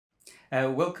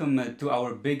Welcome to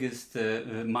our biggest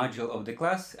module of the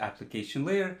class, application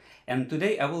layer, and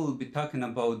today I will be talking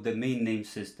about the main name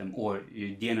system, or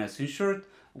DNS in short,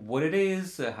 what it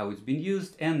is, how it's been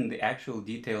used, and the actual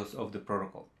details of the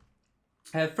protocol.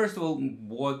 First of all,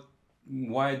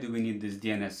 why do we need this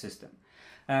DNS system?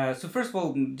 So first of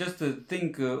all, just to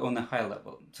think on a high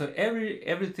level. So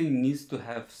everything needs to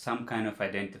have some kind of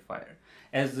identifier.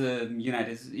 As in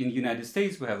United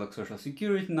States, we have like social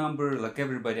security number, like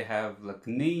everybody have like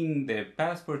name, their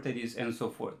passport IDs, and so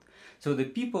forth. So the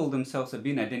people themselves have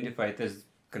been identified as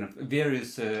kind of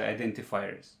various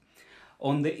identifiers.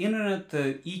 On the internet,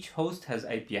 each host has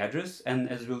IP address, and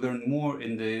as we'll learn more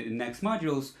in the next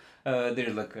modules,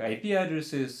 there's like IP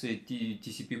addresses,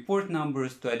 TCP port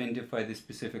numbers to identify the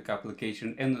specific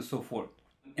application, and so forth.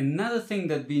 Another thing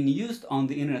that's being used on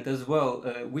the internet as well,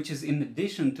 which is in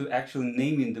addition to actually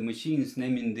naming the machines,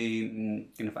 naming the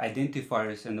kind of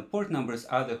identifiers and the port numbers,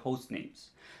 are the host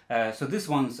names. So these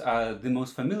ones are the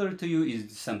most familiar to you,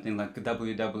 is something like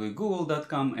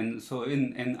www.google.com and so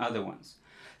in other ones.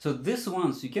 So these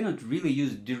ones you cannot really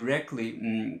use directly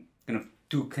kind of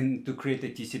to create a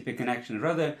TCP connection.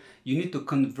 Rather, you need to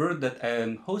convert that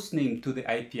host name to the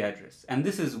IP address, and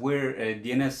this is where a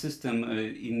DNS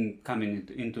system coming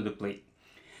into the play.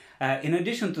 In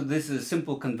addition to this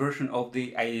simple conversion of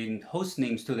the host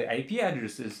names to the IP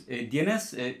addresses,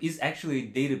 DNS is actually a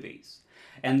database.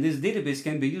 And this database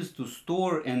can be used to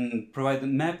store and provide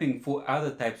mapping for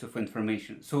other types of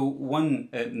information. So one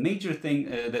major thing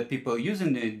that people use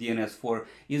in the DNS for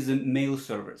is the mail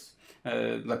servers,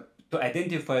 like to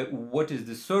identify what is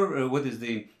the server, what is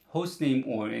the host name,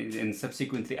 or and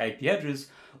subsequently IP address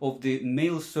of the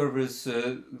mail servers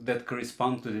that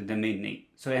correspond to the domain name.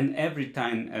 So and every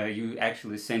time you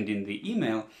actually send in the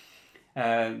email,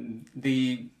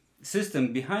 the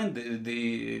system behind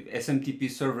the SMTP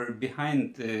server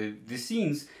behind the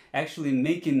scenes actually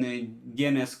making a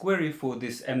DNS query for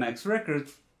this MX record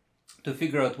to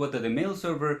figure out what are the mail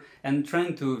server and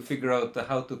trying to figure out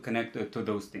how to connect to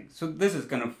those things. So this is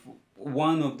kind of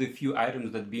one of the few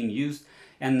items that are being used,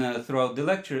 and throughout the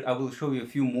lecture I will show you a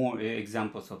few more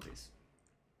examples of this.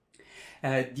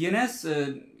 DNS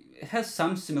has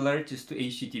some similarities to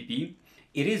HTTP.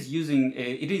 It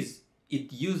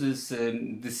uses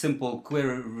the simple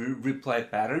query reply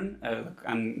pattern.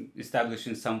 I'm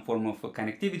establishing some form of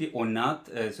connectivity or not.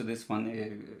 So this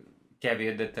one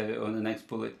caveat that on the next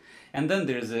bullet. And then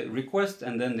there is a request,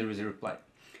 and then there is a reply.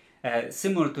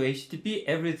 Similar to HTTP,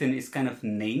 everything is kind of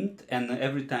named, and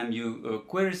every time you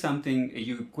query something,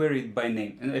 you query it by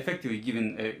name, and effectively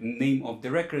given a name of the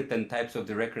record and types of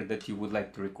the record that you would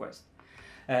like to request.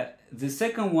 The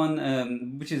second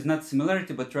one, which is not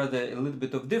similarity but rather a little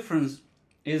bit of difference,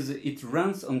 is it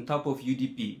runs on top of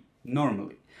UDP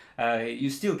normally. You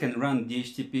still can run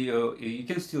DHCP, or you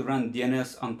can still run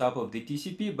DNS on top of the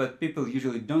TCP, but people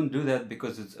usually don't do that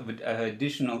because it's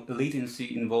additional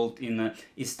latency involved in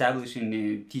establishing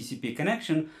a TCP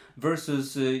connection,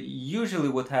 versus usually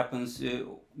what happens,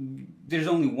 there's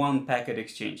only one packet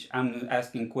exchange. I'm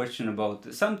asking a question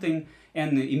about something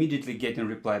and immediately getting a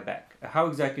reply back. How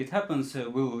exactly it happens,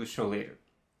 we'll show later.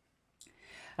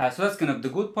 So that's kind of the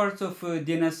good parts of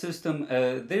DNS system.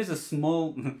 There's a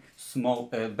small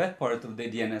bad part of the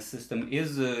DNS system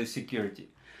is security.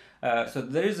 So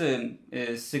there is a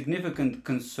significant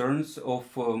concerns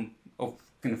of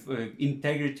kind of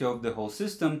integrity of the whole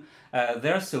system.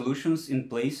 There are solutions in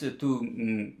place to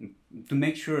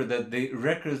make sure that the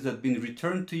records that have been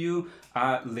returned to you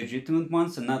are legitimate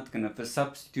ones and not kind of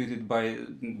substituted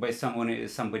by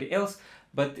somebody else.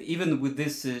 But even with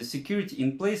this security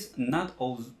in place, not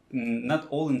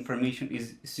all information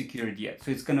is secured yet.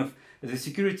 So it's kind of the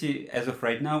security as of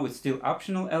right now is still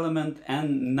optional element,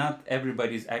 and not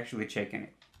everybody is actually checking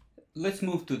it. Let's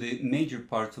move to the major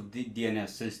parts of the DNS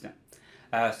system.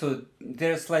 So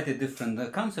there are slightly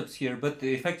different concepts here, but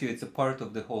effectively it's a part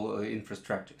of the whole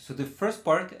infrastructure. So the first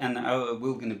part, and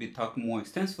we're going to be talking more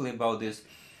extensively about this,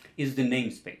 is the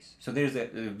namespace. So there's a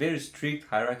very strict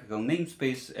hierarchical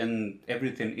namespace, and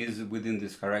everything is within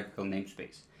this hierarchical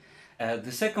namespace.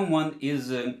 The second one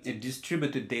is a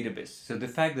distributed database. So the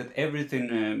fact that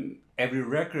everything, every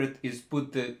record is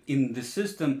put in the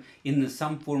system in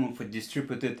some form of a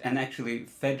distributed and actually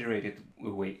federated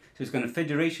way. So it's kind of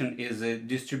federation is a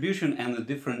distribution and the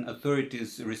different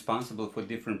authorities responsible for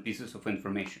different pieces of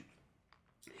information.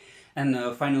 And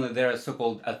finally, there are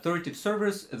so-called authoritative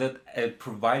servers that are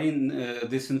providing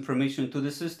this information to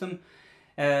the system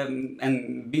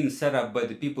and being set up by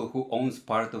the people who owns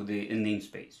part of the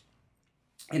namespace.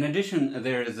 In addition,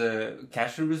 there is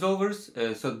cache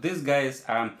resolvers. So these guys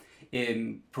are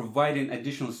providing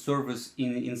additional service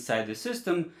inside the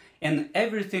system, and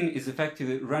everything is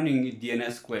effectively running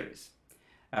DNS queries.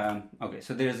 Okay,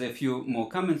 so there's a few more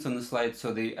comments on the slide.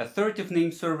 So the authoritative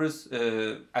name servers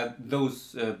are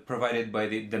those provided by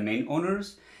the domain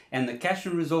owners, and the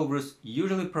caching resolvers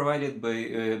usually provided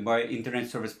by internet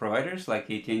service providers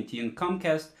like AT&T and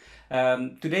Comcast.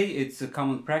 Today it's a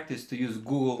common practice to use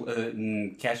Google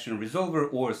caching resolver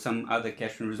or some other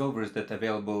caching resolvers that are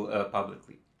available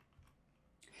publicly.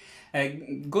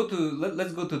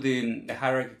 Let's go to the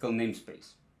hierarchical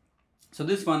namespace. So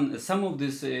this one, some of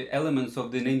these elements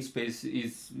of the namespace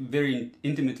is very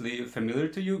intimately familiar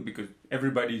to you because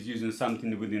everybody is using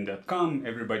something within .com,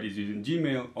 everybody is using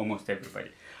Gmail, almost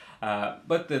everybody.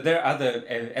 But there are other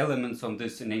elements on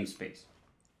this namespace.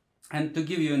 And to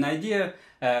give you an idea,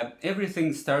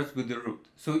 everything starts with the root.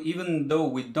 So even though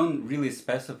we don't really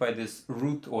specify this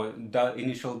root or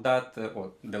initial dot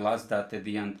or the last dot at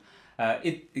the end,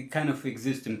 it kind of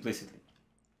exists implicitly.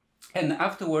 And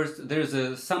afterwards,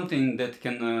 there's something that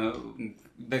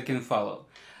can follow.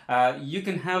 You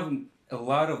can have a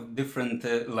lot of different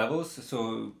levels.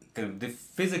 So the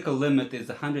physical limit is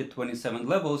 127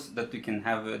 levels that you can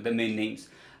have domain names,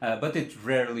 but it's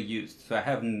rarely used. So I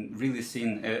haven't really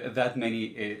seen that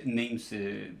many names,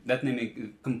 that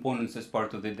many components as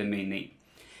part of the domain name.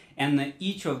 And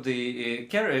each of the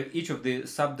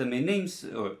subdomain names,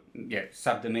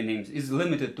 subdomain names, is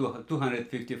limited to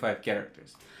 255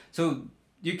 characters. So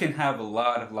you can have a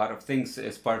lot of things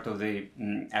as part of the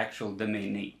actual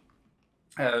domain name.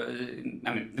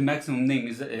 I mean, the maximum name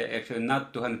is actually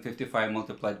not 255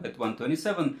 multiplied by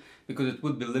 127 because it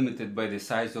would be limited by the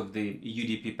size of the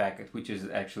UDP packet, which is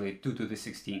actually 2 to the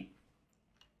 16.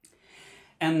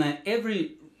 And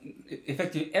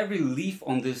effectively every leaf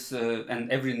on this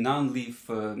and every non-leaf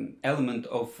element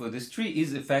of this tree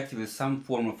is effectively some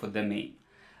form of a domain.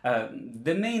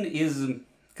 Domain is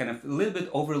kind of a little bit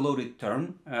overloaded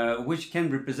term, which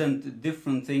can represent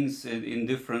different things in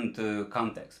different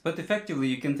contexts. But effectively,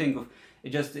 you can think of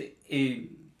just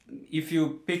if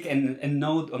you pick a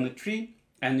node on a tree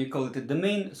and you call it a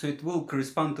domain, so it will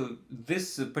correspond to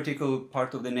this particular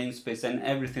part of the namespace and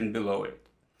everything below it.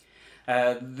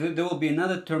 There will be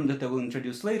another term that I will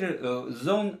introduce later,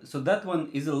 zone. So that one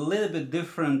is a little bit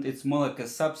different. It's more like a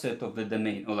subset of the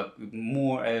domain, or like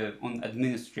more on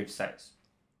administrative size.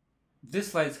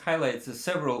 This slide highlights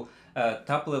several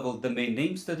top-level domain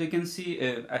names that you can see.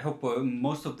 I hope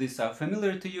most of these are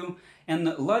familiar to you. And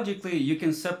logically, you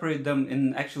can separate them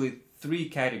in actually 3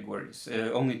 categories.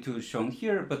 Only 2 shown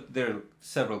here, but there are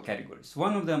several categories.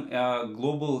 One of them are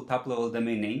global top-level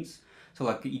domain names. So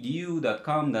like edu,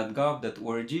 .com, .gov,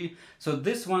 .org. So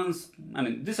these ones, I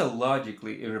mean, these are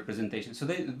logically a representation. So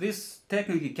this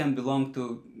technically can belong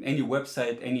to any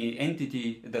website, any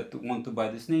entity that want to buy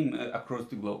this name across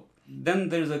the globe. Then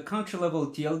there's a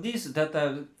country-level TLDs that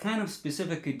are kind of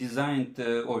specifically designed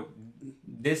or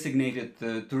designated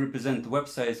to represent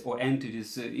websites or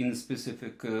entities in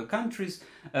specific countries.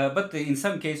 But in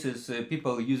some cases,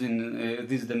 people using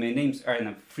these domain names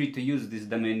are free to use these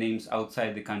domain names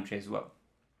outside the country as well.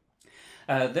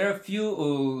 There are a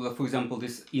few, for example,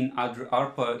 this in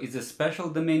ARPA is a special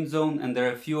domain zone, and there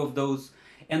are a few of those.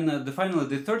 And finally,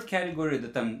 the third category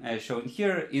that I'm showing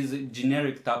here is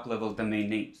generic top-level domain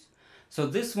names. So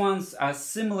these ones are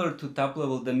similar to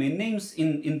top-level domain names.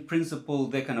 In principle,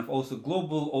 they kind of also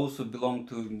global, also belong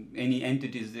to any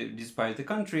entities despite the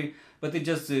country, but they're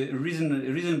just a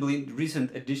reasonably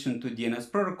recent addition to DNS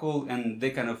protocol, and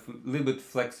they're kind of a little bit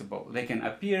flexible. They can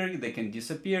appear, they can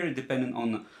disappear, depending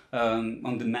on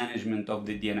the management of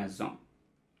the DNS zone.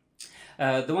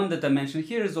 The one that I mentioned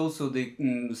here is also the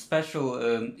special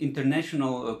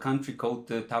international country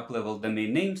code top-level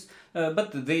domain names,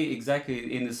 but they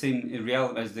exactly in the same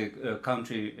realm as the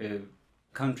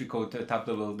country code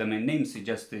top-level domain names,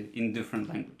 just in different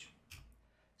language.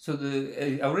 So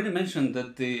I already mentioned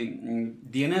that the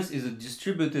DNS is a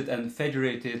distributed and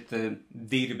federated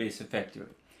database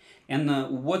effectively.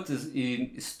 And what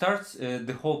starts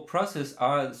the whole process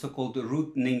are so-called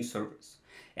root name servers.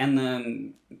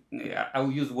 And I'll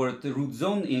use word root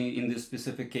zone in this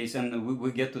specific case, and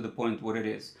we'll get to the point what it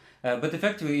is. But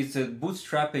effectively, it's a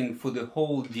bootstrapping for the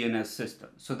whole DNS system.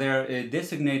 So there are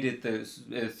designated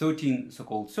 13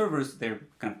 so-called servers. There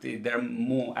are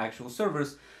more actual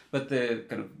servers, but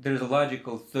there's a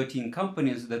logical 13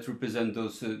 companies that represent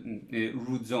those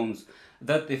root zones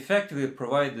that effectively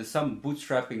provide some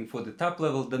bootstrapping for the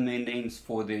top-level domain names,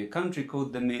 for the country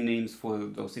code domain names, for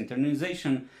those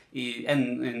internalization,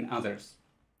 and others.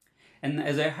 And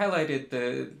as I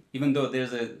highlighted, even though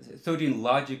there's a 13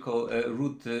 logical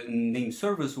root name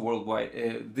servers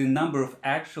worldwide, the number of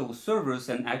actual servers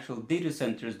and actual data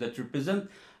centers that represent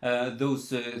those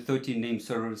 13 name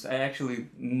servers are actually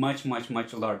much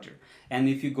larger. And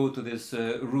if you go to this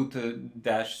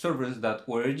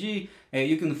root-servers.org,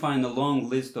 you can find a long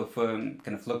list of kind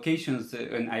of locations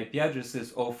and IP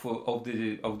addresses of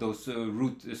those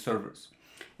root servers.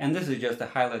 And this is just a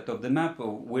highlight of the map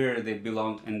of where they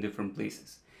belong in different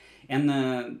places.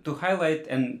 And to highlight,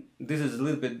 and this is a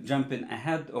little bit jumping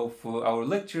ahead of our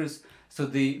lectures, so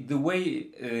the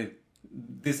way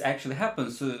this actually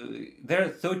happens, there are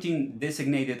 13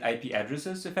 designated IP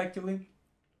addresses effectively,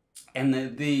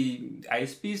 and the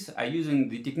ISPs are using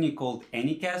the technique called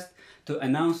Anycast to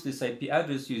announce this IP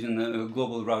address using a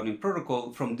global routing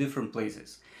protocol from different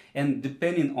places. And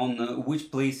depending on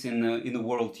which place in the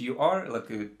world you are, like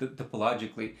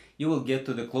topologically, you will get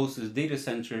to the closest data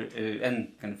center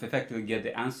and kind of effectively get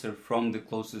the answer from the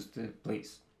closest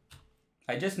place.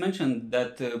 I just mentioned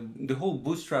that the whole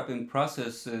bootstrapping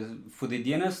process for the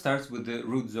DNS starts with the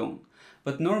root zone.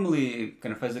 But normally,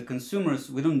 kind of as a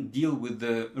consumers, we don't deal with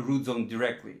the root zone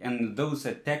directly, and those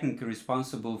are technically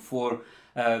responsible for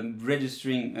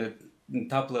registering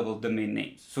top-level domain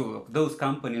names. So those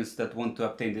companies that want to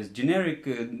obtain this generic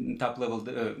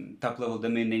top-level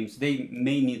domain names, they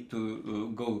may need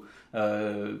to go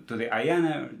to the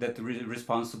IANA that is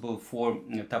responsible for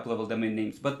top-level domain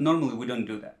names. But normally we don't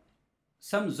do that.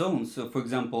 Some zones, for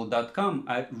example, .com,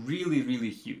 are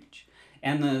really huge.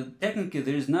 And technically,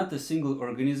 there is not a single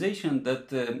organization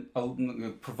that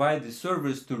provide the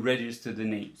service to register the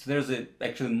name. So there's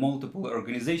actually multiple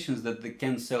organizations that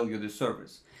can sell you the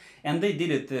service. And they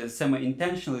did it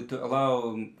semi-intentionally to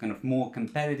allow kind of more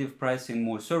competitive pricing,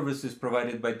 more services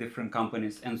provided by different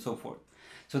companies, and so forth.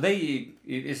 So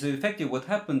it's effective what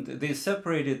happened, they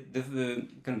separated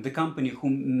the company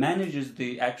who manages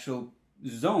the actual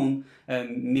zone,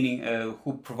 meaning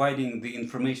who providing the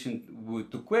information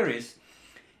to queries,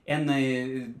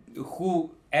 and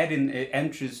who adding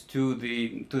entries to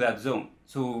that zone.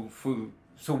 So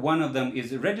one of them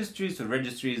is a registry. So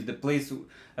registry is the place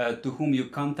to whom you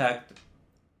contact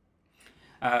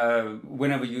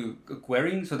whenever you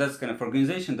querying. So that's kind of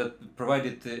organization that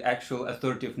provided the actual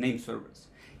authoritative name servers.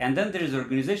 And then there is an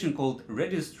organization called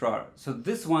registrar. So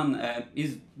this one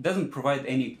doesn't provide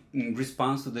any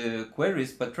response to the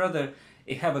queries, but rather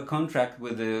it have a contract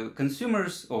with the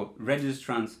consumers or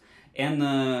registrants, and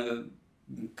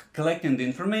collecting the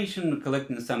information,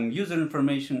 collecting some user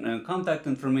information, contact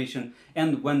information,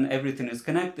 and when everything is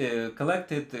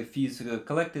collected, the fees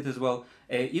collected as well,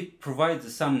 it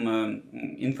provides some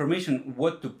information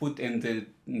what to put in the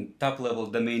top-level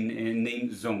domain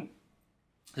name zone.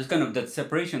 There's kind of that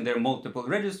separation. There are multiple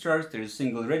registrars, there is a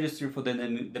single registry for the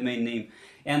domain name,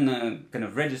 and kind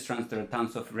of registrants, there are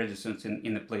tons of registrants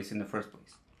in a place in the first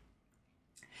place.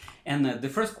 And the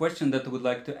first question that I would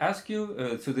like to ask you,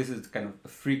 so this is kind of a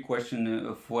free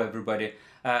question for everybody.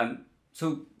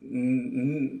 So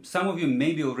some of you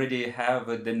maybe already have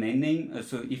a domain name,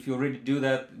 so if you already do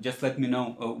that, just let me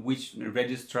know which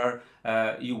registrar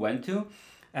you went to.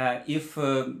 If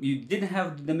you didn't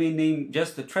have the domain name,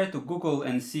 just try to Google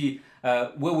and see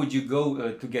where would you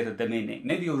go to get a domain name.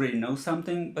 Maybe you already know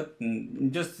something, but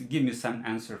just give me some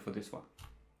answer for this one.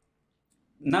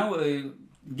 Now,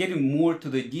 getting more to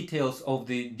the details of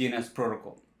the DNS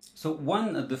protocol. So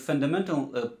the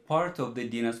fundamental part of the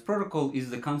DNS protocol is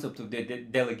the concept of the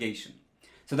delegation.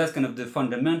 So that's kind of the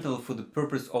fundamental for the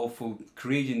purpose of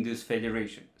creating this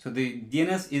federation. So the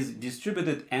DNS is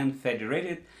distributed and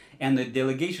federated, and the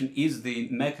delegation is the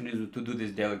mechanism to do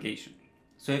this delegation.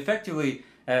 So effectively,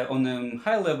 on a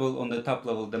high level, on the top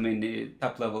level domain,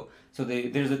 so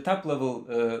there's a top level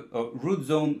root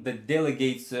zone that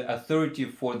delegates authority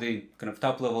for the kind of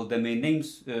top level domain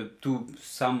names to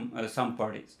some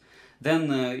parties.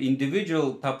 Then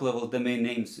individual top level domain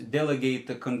names delegate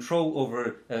the control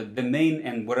over domain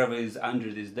and whatever is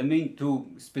under this domain to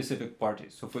specific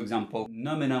parties. So for example,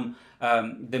 nominum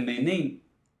domain name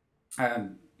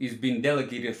is being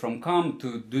delegated from com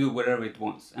to do whatever it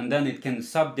wants, and then it can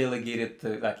subdelegate it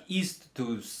like east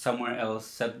to somewhere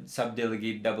else,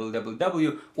 subdelegate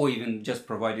www, or even just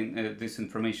providing this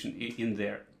information in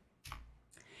there.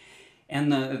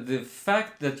 And the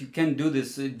fact that you can do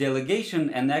this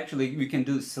delegation, and actually we can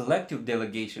do selective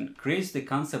delegation, creates the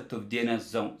concept of DNS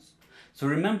zones. So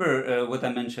remember what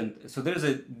I mentioned. So there's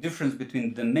a difference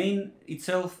between the domain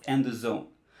itself and the zone.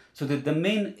 So the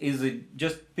domain is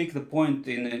just pick the point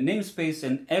in a namespace,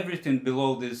 and everything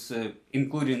below this,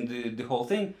 including the whole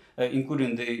thing,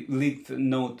 including the lib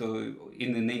node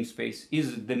in the namespace,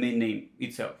 is the domain name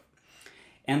itself.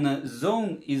 And a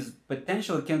zone is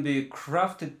potentially can be a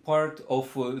crafted part of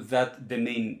that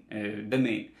domain.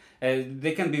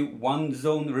 There can be one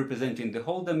zone representing the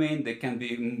whole domain. There can be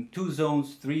two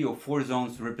zones, 3 or 4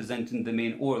 zones representing the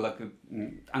domain, or like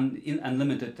an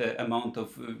unlimited amount of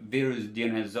various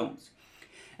DNS zones.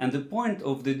 And the point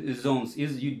of the zones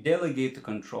is you delegate the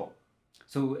control.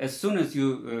 So as soon as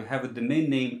you have a domain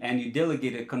name and you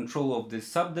delegate a control of the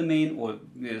subdomain or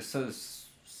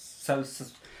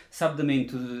subdomain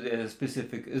to a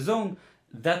specific zone,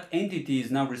 that entity is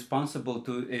now responsible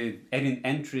to adding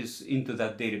entries into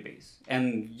that database.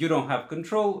 And you don't have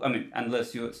control, I mean,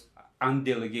 unless you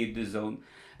undelegate the zone.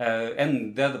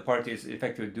 And the other party is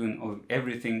effectively doing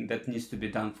everything that needs to be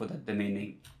done for that domain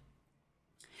name.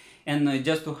 And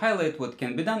just to highlight what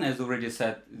can be done, as already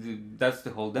said, that's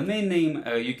the whole domain name.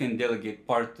 You can delegate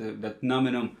part that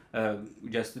nominum,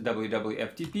 just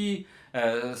www.ftp.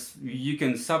 You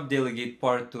can subdelegate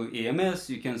part to AMS.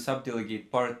 You can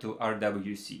subdelegate part to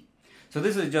RWC. So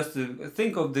this is just to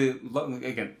think of the,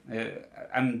 again,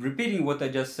 I'm repeating what I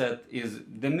just said is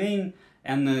domain,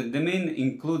 and the domain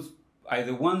includes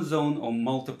either one zone or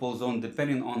multiple zones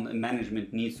depending on the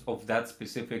management needs of that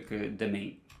specific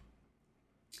domain.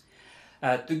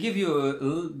 To give you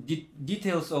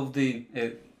details of the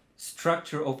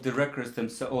structure of the records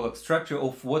themselves, or structure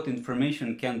of what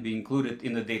information can be included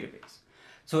in the database.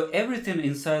 So everything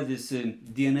inside this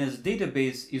DNS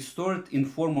database is stored in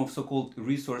form of so-called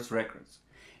resource records.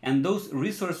 And those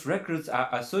resource records are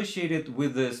associated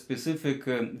with a specific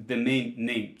domain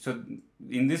name. So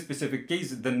in this specific case,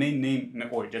 the domain name,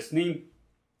 or just name,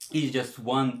 is just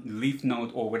one leaf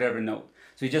node or whatever node.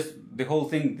 So just the whole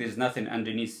thing, there's nothing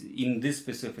underneath in this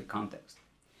specific context.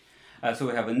 So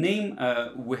we have a name,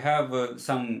 we have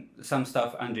some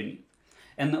stuff underneath.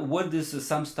 And what this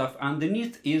some stuff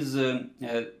underneath is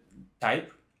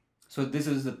type. So this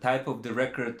is the type of the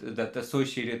record that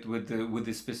associated with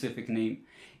the specific name,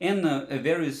 and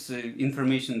various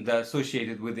information that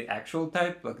associated with the actual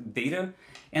type, like data.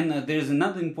 And there is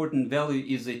another important value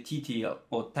is a TTL,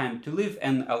 or time to live,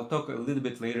 and I'll talk a little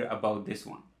bit later about this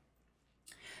one.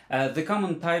 The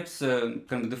common types,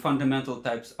 kind of the fundamental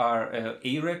types, are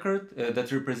a record that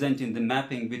representing the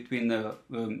mapping between the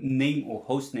name or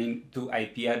host name to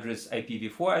IP address,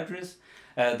 IPv4 address.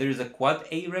 There is a quad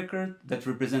A record that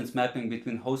represents mapping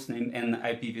between host name and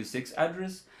IPv6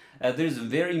 address. There is a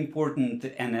very important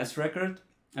NS record,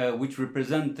 which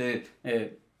represent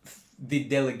the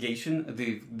delegation,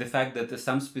 the fact that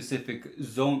some specific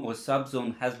zone or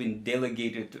subzone has been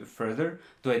delegated further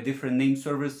to a different name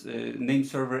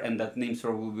server, and that name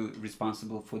server will be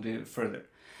responsible for the further.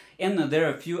 And there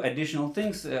are a few additional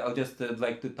things. I'll just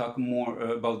like to talk more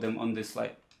about them on this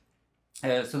slide.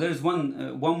 So there's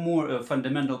one more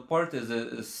fundamental part is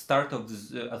a start of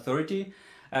this authority.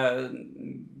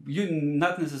 You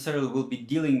not necessarily will be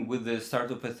dealing with the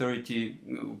start of authority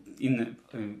in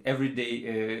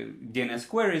everyday DNS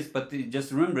queries, but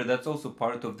just remember that's also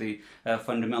part of the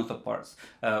fundamental parts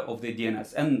of the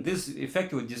DNS. And this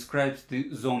effectively describes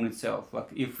the zone itself. Like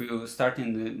if you start in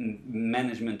the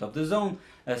management of the zone,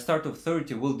 start of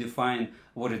authority will define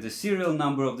what is the serial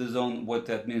number of the zone, what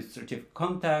the administrative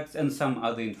contacts, and some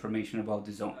other information about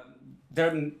the zone. There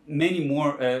are many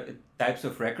more types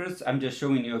of records. I'm just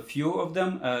showing you a few of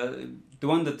them. The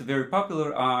one that are very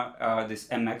popular are this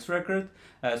MX record.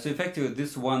 So effectively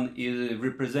this one is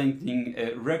representing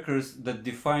records that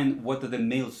define what are the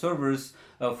mail servers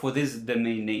for this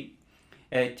domain name.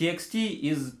 TXT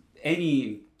is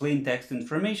any plain text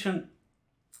information,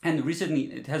 and recently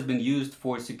it has been used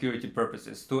for security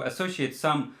purposes to associate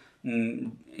some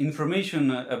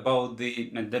information about the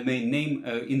domain name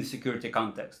in the security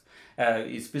context.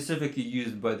 It's specifically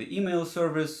used by the email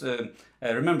service.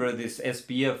 Remember this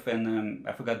SPF and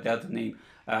I forgot the other name,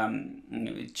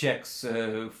 checks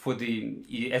for the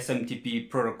SMTP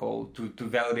protocol to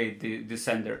validate the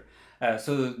sender.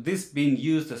 So this being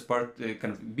used as part,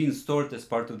 kind of being stored as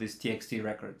part of this TXT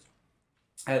records.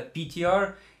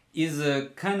 PTR is a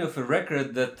kind of a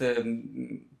record that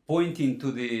pointing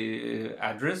to the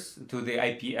address, to the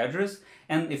IP address,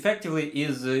 and effectively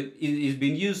is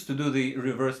being used to do the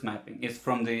reverse mapping. It's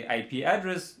from the IP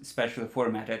address, specially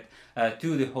formatted,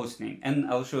 to the host name. And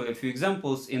I'll show a few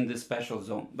examples in the special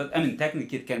zone. But I mean,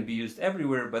 technically it can be used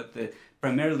everywhere, but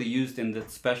primarily used in the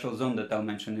special zone that I'll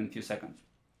mention in a few seconds.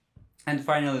 And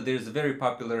finally, there's a very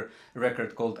popular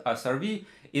record called SRV,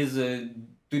 is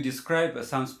to describe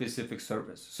some specific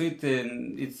service. So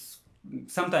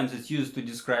sometimes it's used to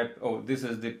describe, oh, this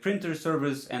is the printer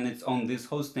service and it's on this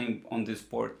host name on this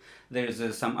port.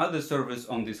 There's some other service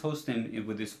on this host name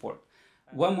with this port.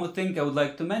 One more thing I would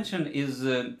like to mention is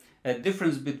a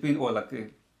difference between, or like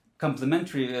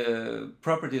complementary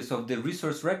properties of the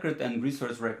resource record and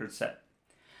resource record set.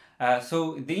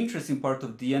 So the interesting part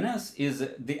of DNS is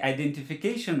the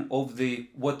identification of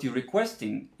what you're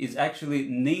requesting is actually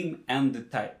name and the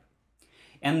type.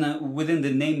 And within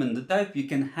the name and the type, you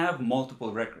can have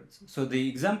multiple records. So the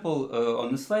example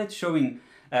on the slide showing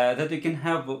that you can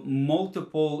have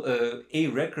multiple A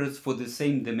records for the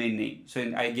same domain name. So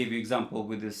I gave you example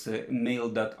with this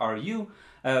mail.ru,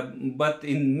 but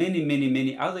in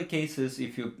many other cases,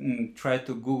 if you try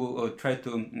to Google or try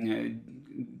to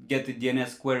get the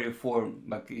DNS query for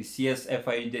like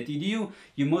csfie.edu,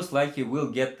 you most likely will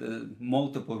get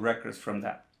multiple records from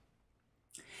that.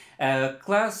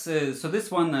 So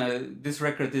this one, this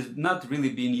record is not really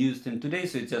being used in today,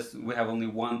 so it's just we have only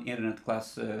one internet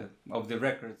class of the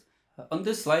records. On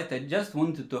this slide, I just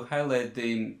wanted to highlight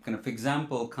the kind of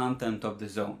example content of the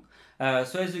zone.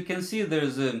 So as you can see,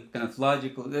 there's a kind of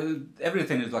logical,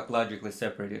 everything is like logically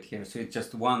separated here. So it's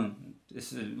just one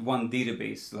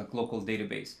database, like local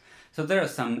database. So there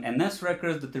are some NS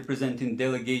records that represent in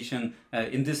delegation.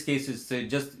 In this case, it's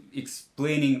just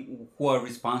explaining who are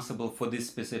responsible for this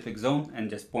specific zone and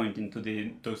just pointing to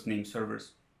those name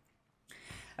servers.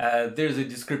 There's a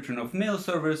description of mail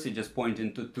servers. It just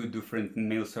pointing to 2 different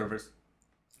mail servers.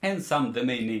 And some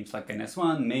domain names like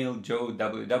NS1, mail, Joe,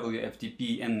 WW,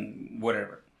 FTP, and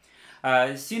whatever.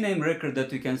 CNAME record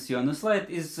that you can see on the slide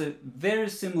is very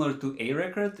similar to A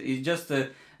record. It's just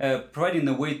providing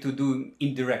a way to do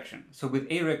indirection. So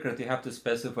with A record, you have to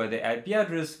specify the IP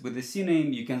address. With the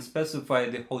CNAME, you can specify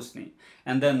the host name.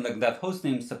 And then like that host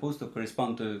name is supposed to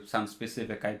correspond to some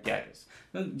specific IP address.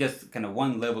 Just kind of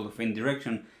one level of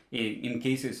indirection in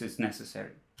cases it's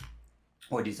necessary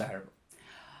or desirable.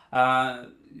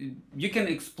 You can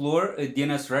explore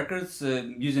DNS records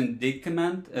using dig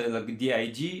command, like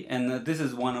dig, and this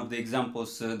is one of the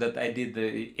examples that I did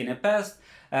in the past.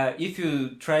 If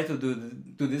you try to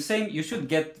do the same, you should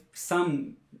get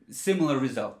some similar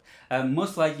result.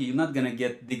 Most likely you're not gonna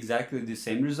get exactly the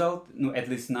same result, no, at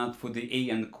least not for the A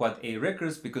and quad A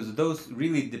records, because those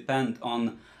really depend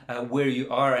on where you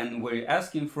are and where you're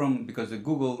asking from, because the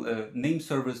Google name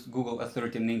service, Google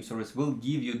authoritative name service will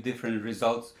give you different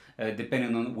results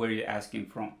depending on where you're asking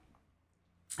from.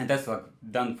 And that's like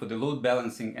done for the load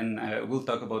balancing, and we'll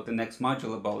talk about the next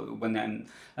module about when I'm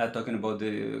talking about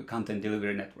the content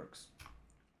delivery networks.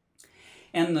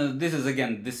 And this is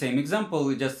again the same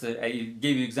example, just I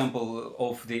gave you example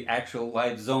of the actual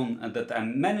live zone that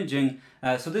I'm managing.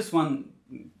 So this one,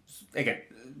 again,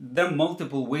 there are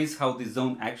multiple ways how the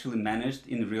zone actually managed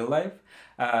in real life.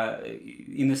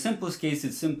 In the simplest case,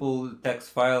 it's simple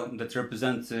text file that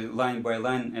represents line by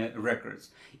line records.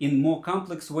 In more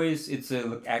complex ways, it's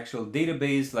like actual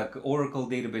database, like Oracle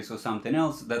database or something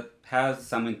else that has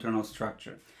some internal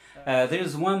structure.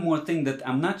 There's one more thing that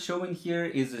I'm not showing here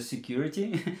is a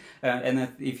security. And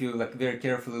if you like very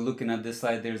carefully looking at this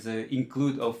slide, there's an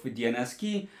include of DNS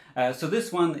key. So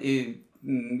this one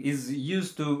is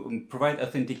used to provide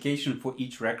authentication for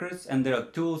each records, and there are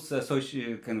tools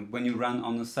associated kind of when you run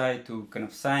on the site to kind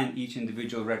of sign each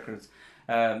individual records.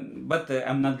 But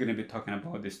I'm not going to be talking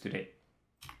about this today.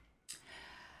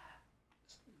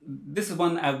 This is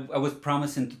one I was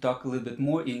promising to talk a little bit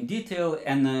more in detail,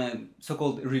 and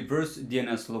so-called reverse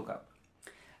DNS lookup.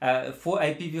 For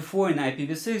IPv4 and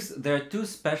IPv6, there are 2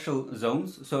 special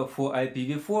zones. So for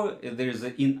IPv4, there is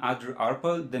an in-addr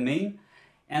ARPA domain,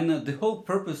 and the whole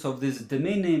purpose of this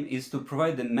domain name is to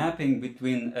provide the mapping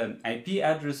between IP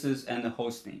addresses and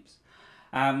host names.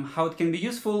 How it can be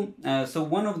useful? So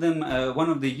one of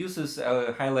the uses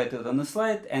highlighted on the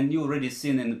slide, and you already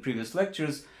seen in the previous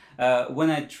lectures, when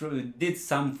I did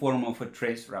some form of a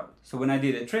trace route. So when I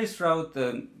did a trace route,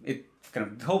 the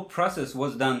whole process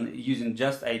was done using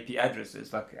just IP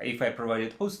addresses. Like if I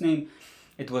provided host name,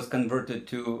 it was converted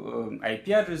to IP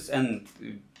address, and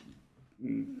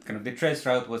the trace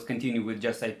route was continued with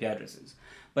just IP addresses.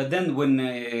 But then when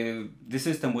the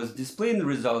system was displaying the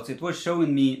results, it was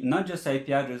showing me not just IP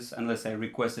address unless I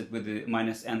requested with the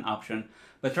 -n option,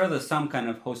 but rather some kind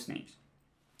of host names.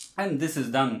 And this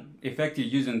is done effectively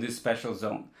using this special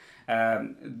zone.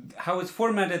 How it's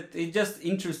formatted, it's just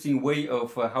interesting way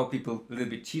of how people a little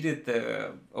bit cheated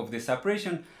of this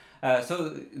operation. So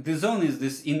the zone is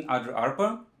this in-addr ARPA,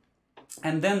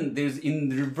 and then there's in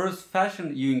the reverse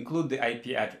fashion you include the IP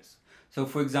address. So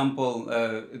for example,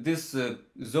 this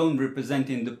zone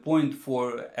representing the point for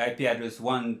IP address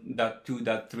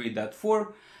 1.2.3.4.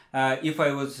 If I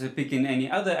was picking any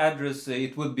other address,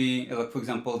 it would be, like for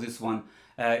example, this one.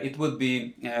 It would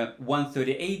be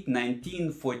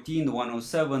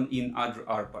 138.19.14.107 in addr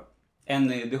ARPA. And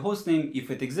the host name,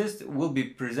 if it exists, will be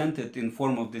presented in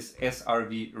form of this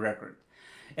SRV record.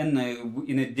 And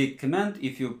in a dig command,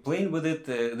 if you're playing with it,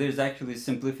 there's actually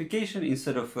simplification.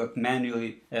 Instead of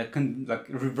manually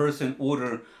reversing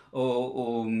order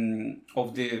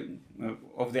of the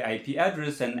IP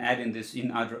address and adding this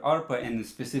in other ARPA and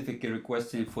specifically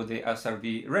requesting for the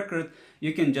SRV record,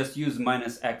 you can just use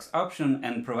 -X option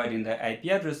and providing the IP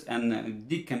address, and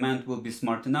dig command will be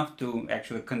smart enough to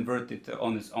actually convert it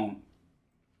on its own.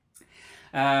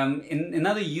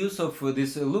 Another use of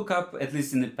this lookup, at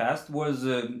least in the past, was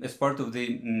as part of the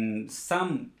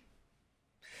some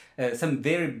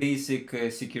very basic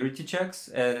security checks.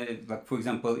 Like for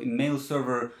example, in mail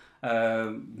server,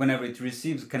 whenever it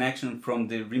receives connection from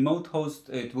the remote host,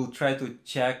 it will try to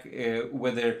check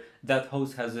whether that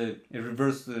host has a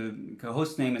reverse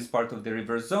host name as part of the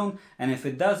reverse zone, and if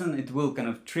it doesn't, it will kind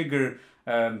of trigger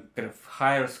kind of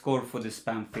higher score for the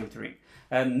spam filtering.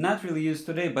 Not really used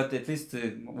today, but at least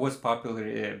was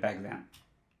popular back then.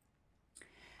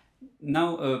 Now,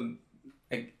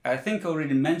 I think I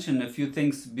already mentioned a few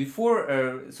things before.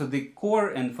 So the core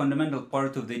and fundamental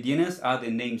part of the DNS are the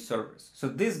name servers. So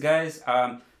these guys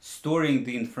are storing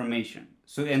the information.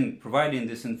 So and providing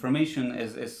this information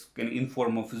as in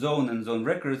form of zone and zone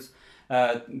records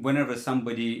whenever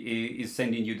somebody is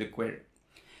sending you the query.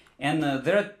 And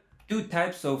there are two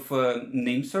types of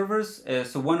name servers.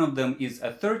 So one of them is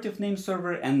authoritative name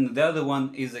server, and the other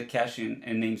one is a caching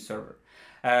name server.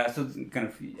 So kind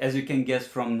of, as you can guess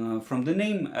from the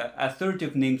name,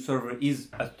 authoritative name server is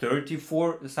authority for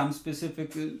some specific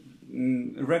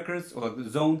records or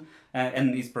zone,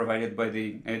 and is provided by the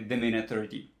domain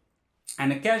authority.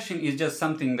 And a caching is just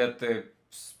something that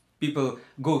people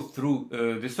go through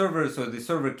the server, so the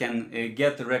server can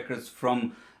get the records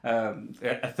from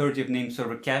authoritative name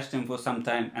server, cache them for some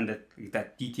time, and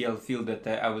that TTL field that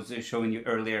I was showing you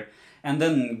earlier, and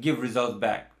then give results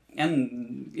back.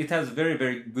 And it has very,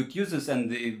 very good uses and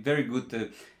the very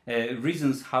good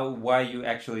reasons why you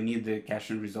actually need the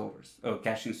caching resolvers or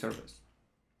caching servers.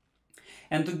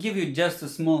 And to give you just a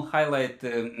small highlight,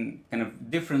 kind of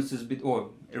differences or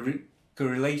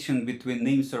correlation between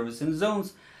name servers and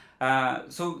zones.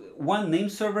 So one name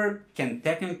server can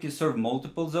technically serve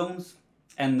multiple zones,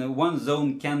 and one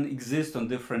zone can exist on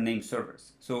different name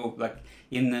servers. So like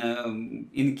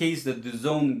in case that the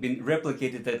zone been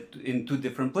replicated in two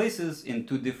different places, in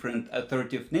two different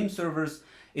authoritative name servers,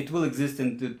 it will exist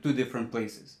in two different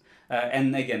places.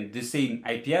 And again, the same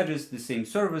IP address, the same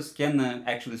service can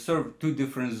actually serve two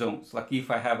different zones. Like if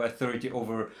I have authority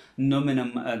over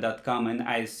nominum.com and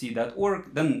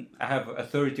isc.org, then I have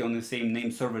authority on the same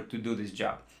name server to do this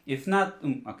job. If not,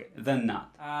 okay, then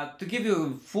not. To give you a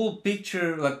full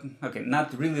picture,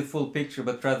 not really full picture,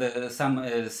 but rather some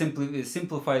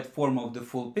simplified form of the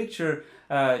full picture,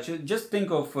 just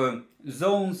think of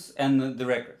zones and the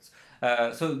records.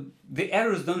 So the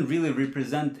arrows don't really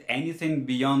represent anything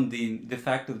beyond the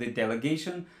fact of the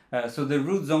delegation. So the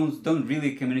root zones don't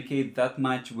really communicate that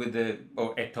much with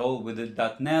or at all with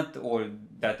the .NET or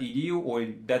 .edu, or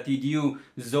 .edu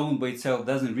zone by itself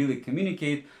doesn't really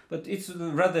communicate, but it's a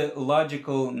rather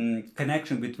logical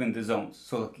connection between the zones.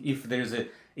 So if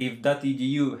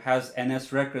 .edu has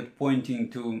NS record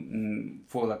pointing to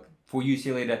for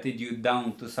UCLA.edu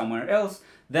down to somewhere else,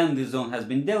 then the zone has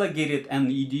been delegated, and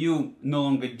edu no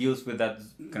longer deals with that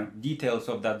kind of details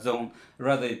of that zone,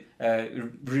 rather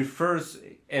refers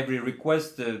every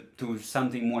request to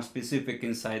something more specific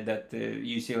inside that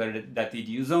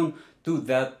UCLA.edu zone, to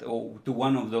that or to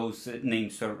one of those name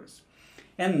servers.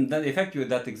 And that effectively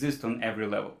that exists on every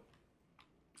level.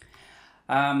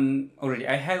 Already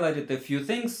I highlighted a few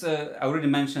things. I already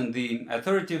mentioned the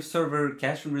authoritative server,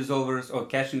 caching resolvers or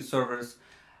caching servers.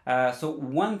 So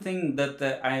one thing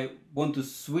that I want to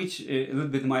switch a little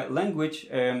bit my language.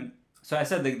 So I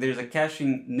said that there's a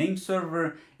caching name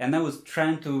server, and I was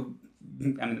trying to,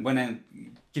 when I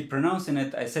keep pronouncing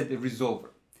it, I said the resolver.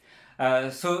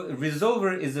 So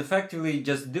resolver is effectively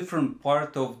just different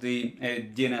part of the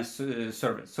DNS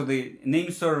service. So the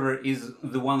name server is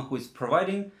the one who is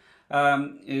providing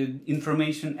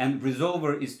information, and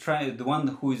resolver is the one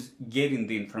who is getting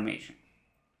the information.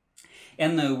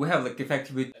 And we have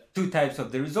effectively two types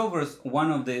of the resolvers.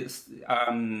 One of the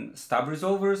stub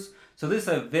resolvers. So these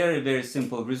are very, very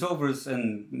simple resolvers,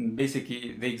 and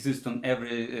basically they exist on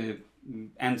every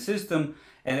end system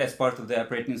and as part of the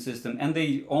operating system, and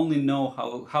they only know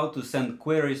how to send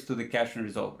queries to the caching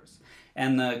resolvers.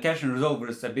 And caching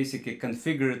resolvers are basically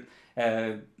configured,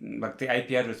 like the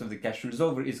IP address of the caching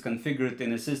resolver is configured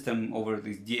in a system over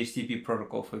this DHCP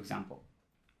protocol, for example,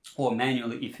 or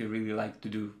manually if you really like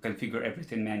to configure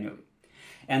everything manually.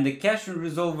 And the caching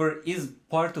resolver is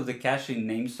part of the caching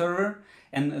name server,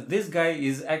 and this guy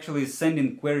is actually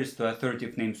sending queries to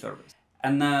authoritative name servers.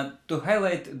 And to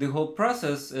highlight the whole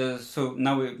process, so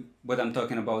now what I'm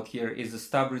talking about here is a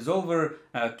stub resolver,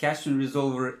 caching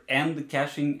resolver, and the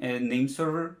caching name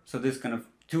server. So this kind of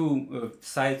two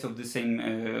sides of the same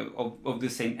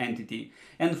entity.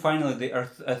 And finally, the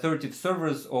authoritative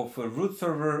servers of root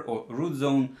server or root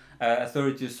zone,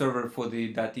 authoritative server for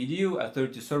the .edu,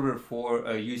 authoritative server for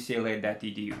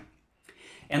UCLA.edu.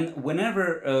 And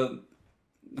whenever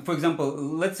for example,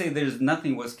 let's say there's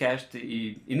nothing was cached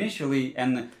initially,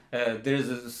 and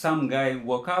there's some guy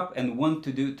woke up and want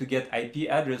to get IP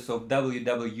address of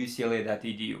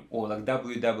www.ucla.edu or like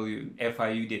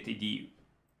www.fiu.edu,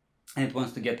 and it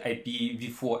wants to get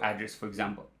IPv4 address, for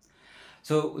example.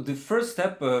 So the first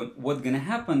step, what's gonna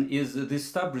happen is this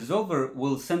stub resolver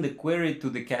will send a query to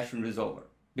the caching resolver,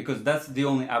 because that's the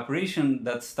only operation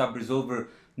that stub resolver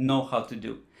know how to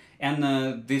do.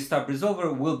 And the stub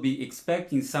resolver will be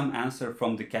expecting some answer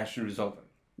from the caching resolver.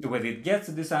 Whether it gets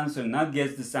this answer, not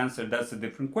gets this answer, that's a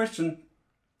different question.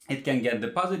 It can get the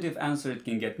positive answer, it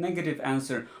can get negative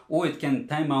answer, or it can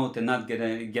time out and not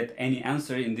get any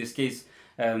answer. In this case,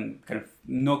 kind of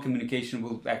no communication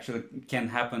will actually can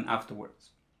happen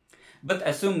afterwards. But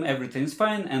assume everything's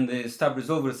fine and the stub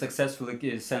resolver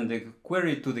successfully send the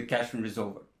query to the caching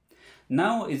resolver.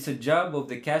 Now it's a job of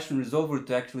the caching resolver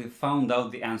to actually find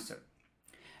out the answer.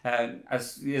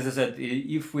 As I said,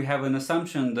 if we have an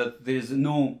assumption that there is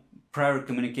no prior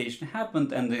communication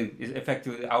happened and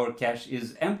effectively our cache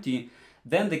is empty,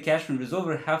 then the caching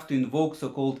resolver have to invoke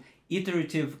so-called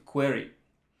iterative query.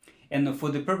 And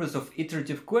for the purpose of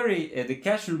iterative query, the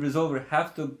caching resolver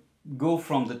have to go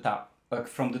from the top, like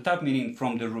from the top meaning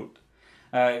from the root.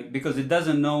 Because it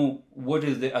doesn't know what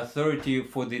is the authority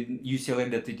for the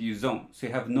UCLA.edu zone, so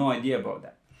you have no idea about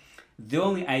that. The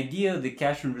only idea the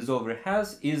caching resolver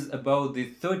has is about the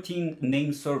 13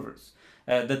 name servers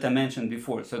that I mentioned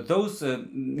before. So those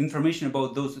information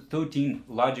about those 13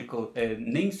 logical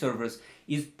name servers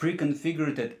is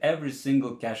pre-configured at every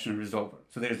single caching resolver.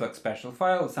 So there's like special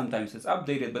file, sometimes it's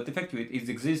updated, but effectively it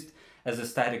exists as a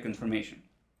static information.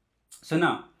 So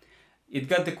now, it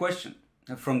got the question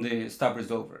from the stub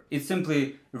resolver. It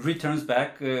simply returns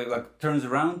back, like turns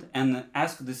around and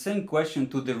asks the same question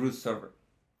to the root server.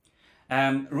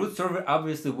 Root server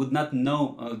obviously would not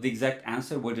know the exact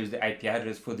answer, what is the IP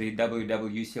address for the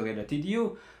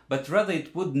www.ucla.edu, but rather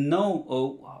it would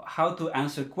know how to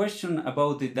answer question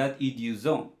about the .edu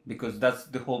zone, because that's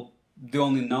the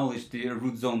only knowledge the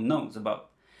root zone knows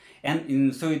about.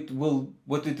 And so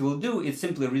what it will do is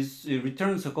simply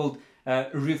return so-called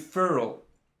referral.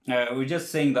 We're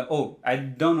just saying that, oh, I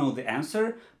don't know the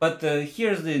answer, but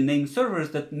here's the name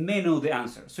servers that may know the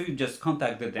answer. So you just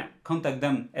contact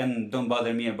them and don't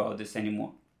bother me about this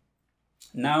anymore.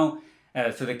 Now,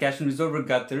 so the caching resolver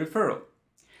got the referral.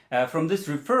 From this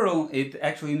referral, it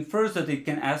actually infers that it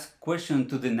can ask question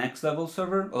to the next level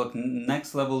server or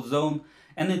next level zone,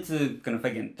 and it kind of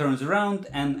again turns around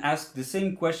and asks the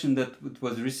same question that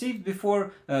was received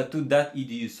before to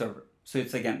 .edu server. So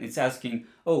it's asking,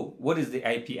 oh, what is the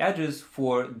IP address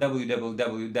for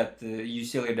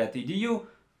www.ucla.edu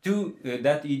to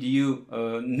 .edu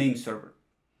name server.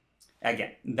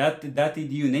 Again, that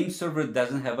 .edu name server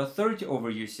doesn't have authority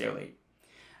over UCLA.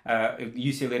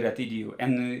 UCLA.edu,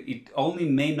 and it only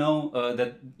may know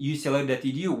that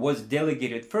UCLA.edu was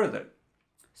delegated further.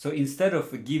 So instead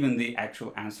of giving the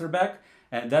actual answer back,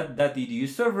 that .edu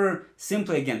server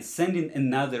simply again sending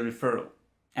another referral.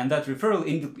 And that referral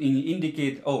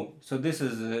indicate, oh, so this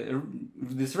is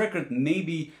this record may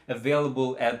be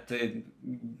available at the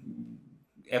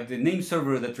name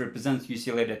server that represents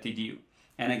UCLA.edu.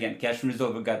 And again, caching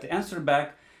resolver got the answer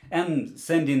back and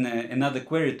sending another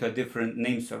query to a different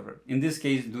name server. In this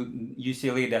case,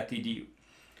 UCLA.edu.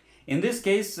 In this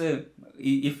case,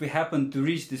 if we happen to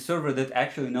reach the server that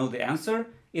actually know the answer,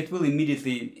 it will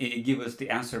immediately give us the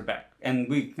answer back, and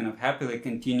we kind of happily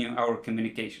continue our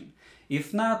communication.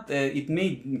 If not, it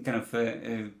may kind of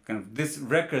this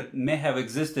record may have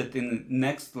existed in the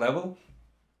next level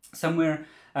somewhere,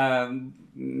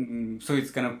 so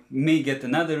it's kind of may get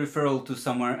another referral to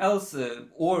somewhere else,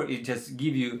 or it just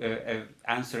give you an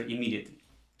answer immediately.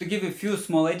 To give a few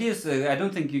small ideas, I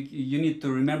don't think you need to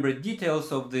remember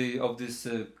details of this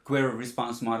query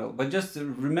response model, but just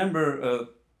remember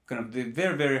kind of the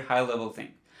very high level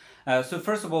thing. So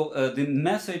first of all, the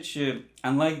message,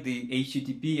 unlike the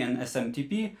HTTP and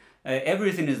SMTP,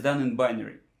 everything is done in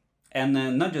binary. And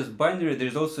not just binary,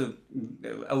 there's also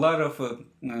a lot of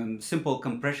simple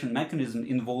compression mechanism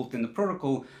involved in the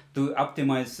protocol to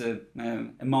optimize the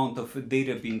amount of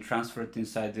data being transferred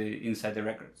inside the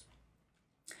records.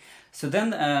 So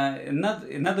then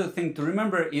another thing to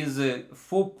remember is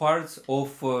 4 parts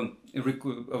of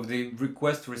the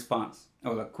request response,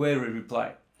 or the query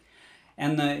reply.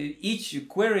 And each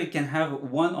query can have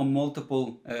one or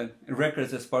multiple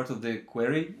records as part of the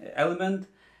query element.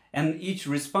 And each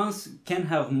response can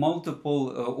have multiple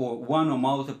or one or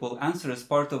multiple answers as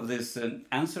part of this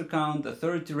answer count,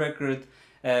 authority record,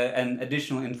 and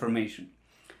additional information.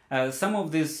 Some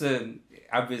of this,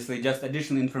 obviously, just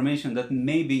additional information that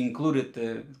may be included,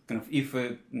 kind of if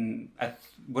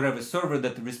whatever server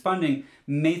that is responding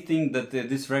may think that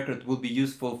this record will be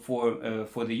useful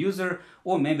for the user,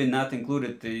 or maybe not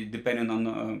included, depending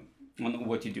on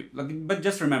what you do. But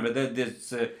just remember that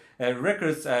these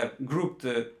records are grouped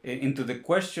into the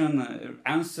question,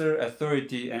 answer,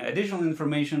 authority, and additional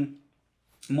information.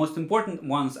 Most important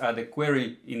ones are the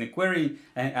query in a query,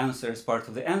 answer as part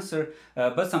of the answer,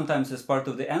 but sometimes as part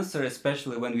of the answer,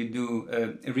 especially when we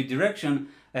do redirection,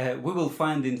 we will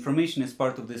find the information as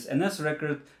part of this NS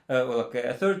record, or like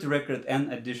authority record,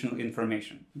 and additional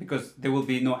information, because there will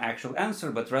be no actual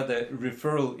answer, but rather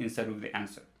referral instead of the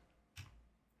answer.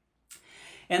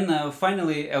 And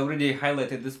finally, I already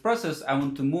highlighted this process. I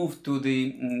want to move to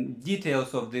the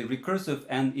details of the recursive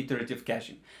and iterative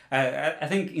caching. I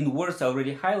think in words I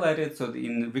already highlighted. So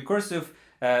in recursive,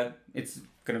 it's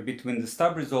kind of between the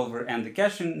stub resolver and the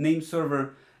caching name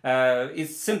server.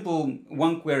 It's simple,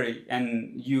 one query,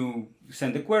 and you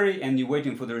send the query and you're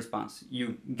waiting for the response.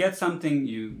 You get something,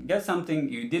 you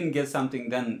didn't get something,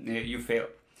 then you fail.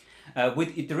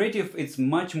 With iterative, it's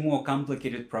much more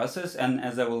complicated process, and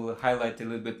as I will highlight a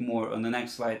little bit more on the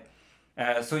next slide.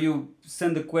 So you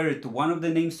send the query to one of the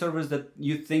name servers that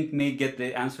you think may get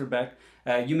the answer back.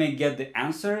 You may get the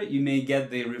answer, you may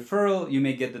get the referral, you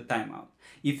may get the timeout.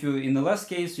 If you, in the last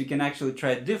case, you can actually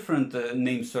try a different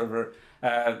name server,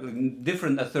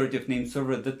 different authoritative name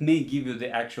server that may give you the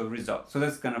actual result. So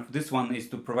that's kind of, this one is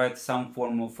to provide some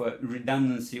form of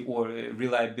redundancy or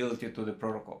reliability to the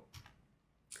protocol.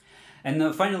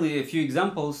 And finally, a few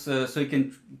examples, so you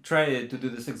can try to do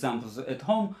these examples at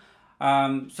home.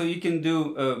 So you can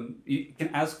do, you can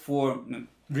ask for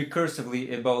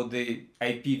recursively about the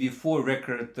IPv4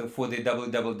 record for the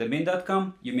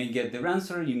www.domain.com. You may get the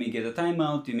answer, you may get a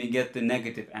timeout, you may get the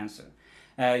negative answer.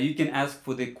 You can ask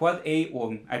for the quad A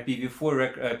or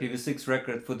IPv4 IPv6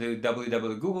 record for the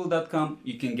www.google.com.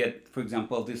 You can get, for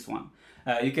example, this one.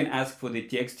 You can ask for the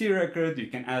TXT record, you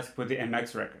can ask for the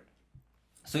MX record.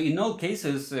 So in all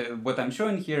cases, what I'm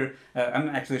showing here, I'm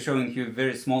actually showing you a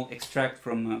very small extract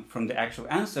from the actual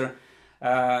answer.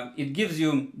 It gives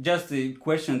you just the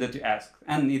question that you asked,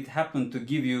 and it happened to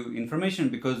give you information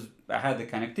because I had the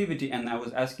connectivity and I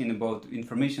was asking about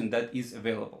information that is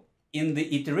available. In the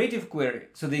iterative query,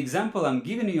 so the example I'm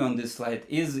giving you on this slide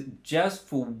is just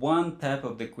for one type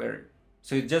of the query.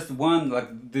 So it's just one,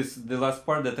 like this, the last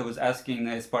part that I was asking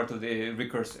as part of the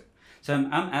recursive. So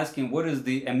I'm asking what is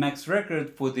the MX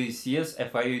record for the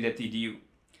cs.fiu.edu.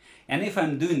 And if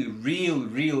I'm doing a real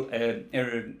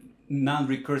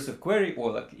non-recursive query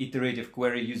or like iterative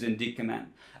query using dig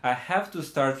command, I have to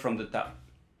start from the top.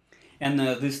 And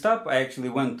this top, I actually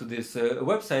went to this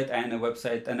website, INA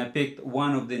website, and I picked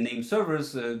one of the name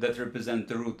servers that represent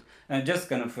the root, just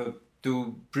kind of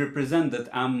to represent that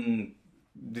I'm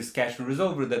this cache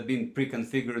resolver that been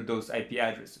pre-configured those IP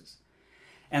addresses.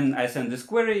 And I sent this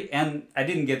query and I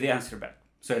didn't get the answer back.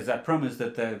 So as I promised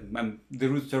that the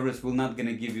root service will not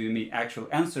gonna give you me actual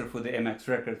answer for the MX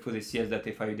record for the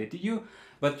cs.fiu.edu,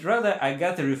 but rather I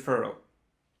got a referral.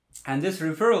 And this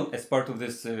referral, as part of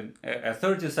this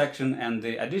authority section and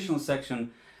the additional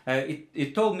section,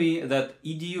 it told me that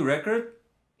edu record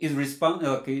is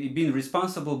being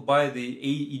responsible by the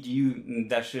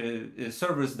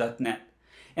edu-servers.net.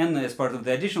 And as part of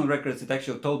the additional records, it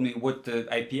actually told me what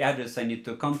IP address I need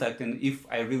to contact and if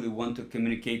I really want to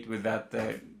communicate with that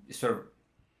server.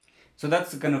 So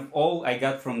that's kind of all I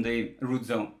got from the root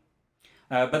zone.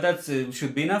 But that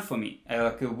should be enough for me.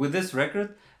 With this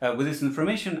record, with this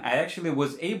information, I actually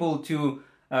was able to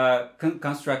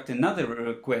construct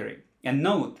another query. And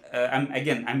note,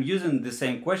 I'm using the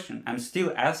same question. I'm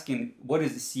still asking what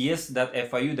is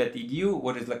cs.fiu.edu,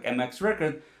 what is like MX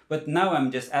record, but now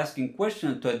I'm just asking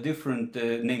question to a different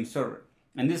name server.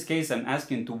 In this case, I'm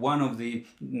asking to one of the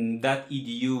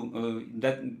 .edu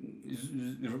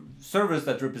servers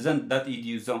that represent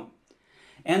 .edu zone.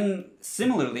 And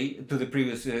similarly to the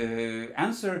previous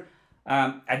answer,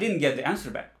 I didn't get the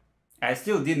answer back. I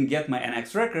still didn't get my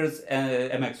MX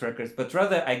records, but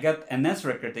rather I got an S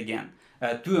record again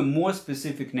to a more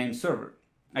specific name server.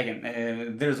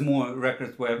 Again, there's more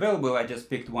records were available. I just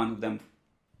picked one of them,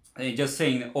 just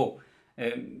saying, oh,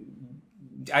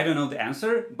 I don't know the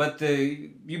answer, but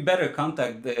you better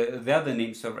contact the other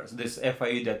name servers, this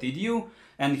FIU.edu,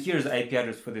 and here's the IP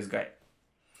address for this guy.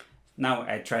 Now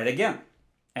I tried again.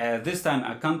 This time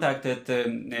I contacted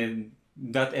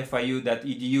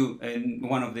 .fiu.edu,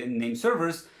 one of the name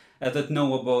servers that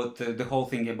know about the whole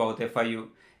thing about FIU.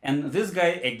 And this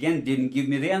guy again didn't give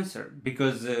me the answer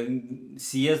because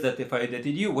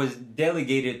cs.fiu.edu was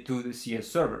delegated to the CS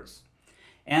servers.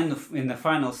 And in the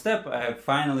final step, I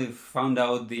finally found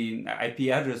out the IP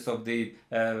address of the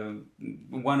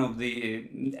one of the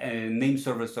name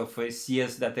servers of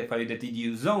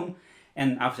cs.fiu.edu zone.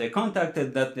 And after I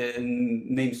contacted that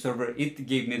name server, it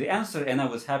gave me the answer, and I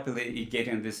was happily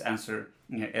getting this answer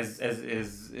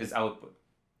as output.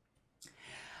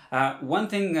 One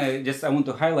thing just I want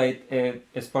to highlight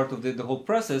as part of the whole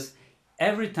process,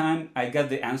 every time I got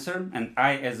the answer, and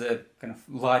I as a kind of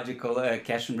logical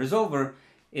caching resolver,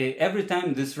 every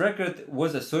time this record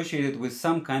was associated with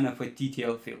some kind of a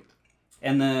TTL field.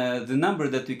 And the number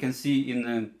that you can see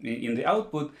in the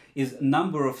output is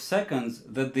number of seconds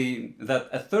that that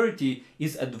authority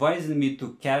is advising me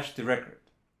to cache the record.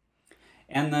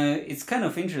 And it's kind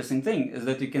of interesting thing is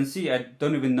that you can see, I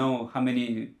don't even know how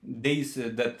many days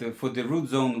that for the root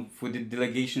zone for the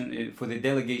delegation for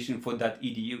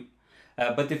 .edu,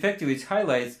 but effectively it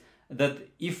highlights that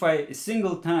if a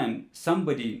single time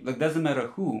somebody, like doesn't matter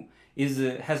who,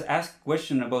 has asked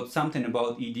question about something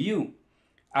about edu,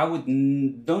 I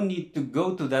don't need to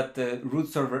go to that root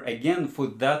server again for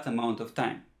that amount of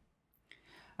time.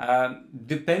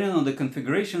 Depending on the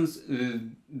configurations,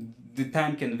 the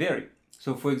time can vary.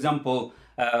 So for example,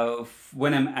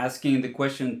 when I'm asking the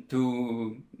question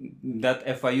to that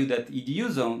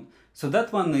FIU.edu zone, so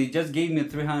that one it just gave me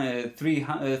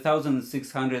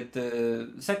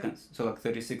 3,600 seconds, so like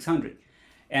 3,600.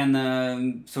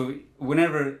 And so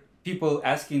whenever people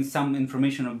asking some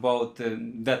information about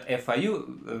that FIU.edu,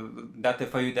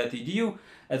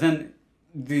 then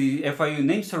the FIU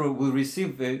name server will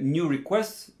receive new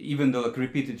requests, even though like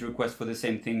repeated requests for the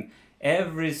same thing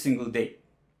every single day.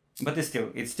 But it's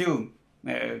still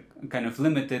kind of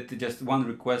limited to just one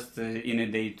request in a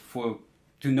day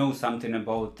to know something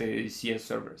about CS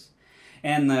servers.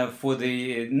 And for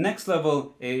the next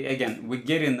level, again, we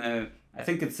get in, I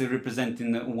think it's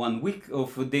representing 1 week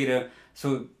of data.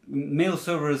 So mail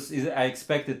servers I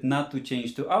expected not to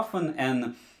change too often,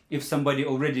 and if somebody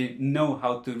already know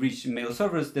how to reach mail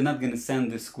servers, they're not going to send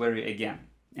this query again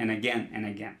and again and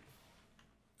again.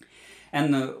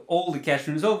 And all the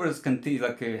caching resolvers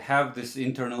have this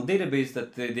internal database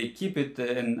that they keep it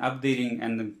and updating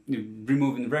and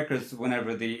removing records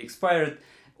whenever they expired,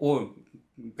 or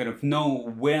kind of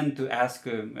know when to ask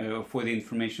for the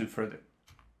information further.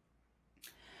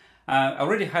 I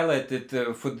already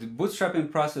highlighted for the bootstrapping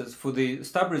process, for the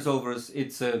stub resolvers,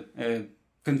 it's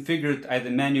configured either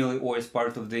manually or as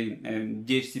part of the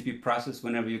DHCP process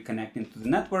whenever you connect into the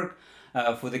network.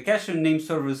 For the caching name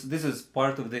servers, this is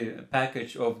part of the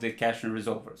package of the caching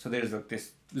resolver. So there's like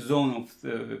this zone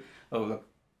of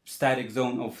static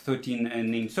zone of 13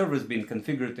 name servers being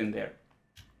configured in there.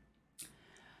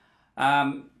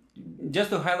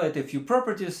 Just to highlight a few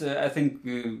properties, I think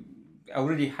I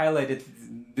already highlighted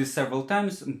this several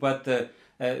times, but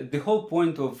the whole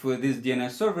point of these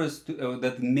DNS servers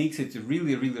that makes it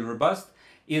really, really robust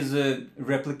is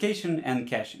replication and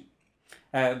caching.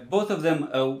 Both of them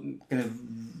are kind of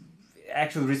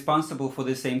actually responsible for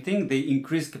the same thing. They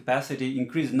increase capacity,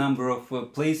 increase number of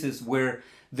places where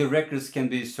the records can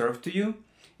be served to you.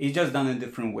 It's just done a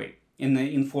different way.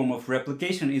 In form of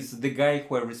replication, it's the guy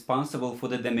who are responsible for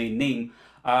the domain name,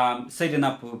 setting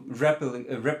up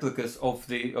replicas of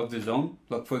the zone.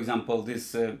 Like for example,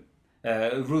 this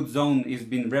root zone is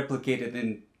being replicated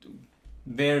in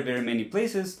very, very many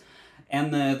places.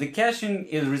 And the caching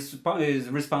is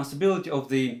responsibility of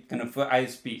the kind of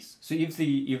ISPs. So if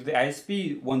the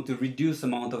ISP want to reduce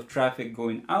amount of traffic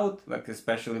going out, like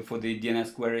especially for the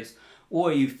DNS queries,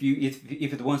 or if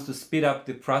it wants to speed up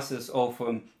the process of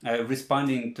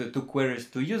responding to queries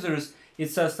to users, it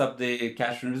sets up the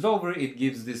caching resolver. It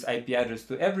gives this IP address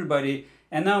to everybody,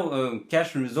 and now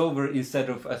caching resolver instead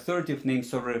of authoritative name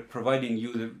server providing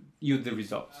you the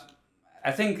results.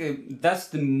 I think that's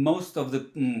the most of the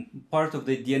part of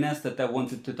the DNS that I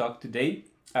wanted to talk today.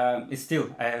 It's still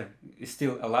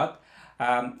a lot.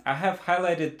 I have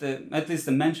highlighted, at least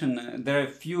I mentioned, there are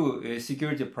a few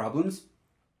security problems.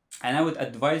 And I would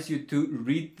advise you to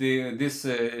read this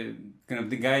kind of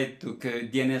the guide to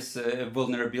DNS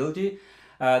vulnerability.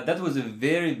 That was a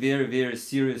very, very, very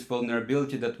serious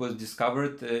vulnerability that was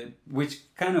discovered, which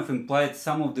kind of implied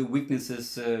some of the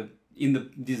weaknesses in the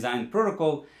design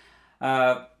protocol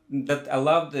that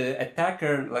allowed the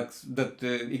attacker that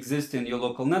exists in your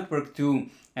local network to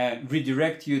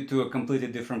redirect you to a completely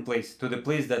different place, to the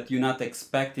place that you're not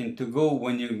expecting to go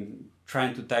when you're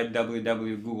trying to type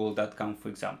www.google.com, for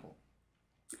example.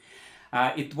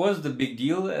 It was the big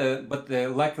deal, but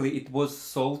luckily it was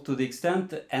solved to the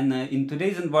extent, and in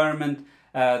today's environment,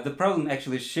 the problem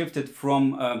actually shifted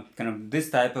from kind of this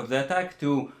type of the attack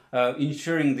to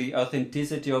ensuring the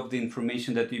authenticity of the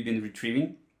information that we've been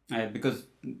retrieving, because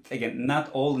again, not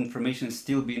all information is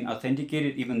still being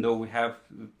authenticated, even though we have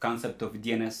the concept of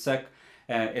DNSSEC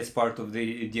as part of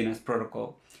the DNS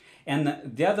protocol. And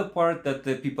the other part that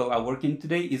the people are working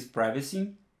today is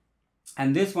privacy.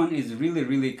 And this one is really,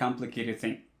 really complicated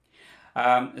thing.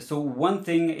 So one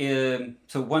thing,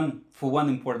 one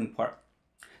important part.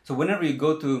 So whenever you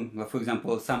go to, for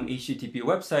example, some HTTP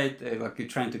website, like you're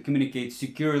trying to communicate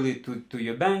securely to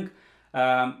your bank,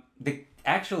 the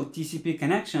actual TCP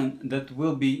connection that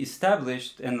will be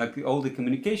established and like all the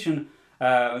communication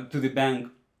to the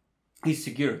bank is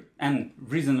secure and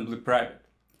reasonably private.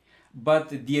 But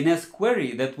the DNS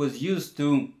query that was used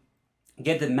to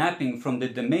get the mapping from the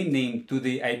domain name to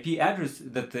the IP address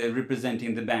that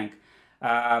representing the bank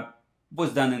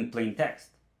was done in plain text.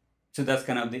 So that's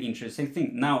kind of the interesting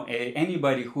thing. Now,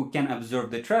 anybody who can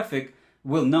observe the traffic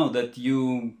will know that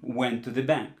you went to the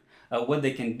bank. What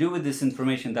they can do with this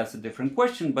information, that's a different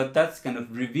question, but that's kind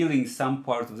of revealing some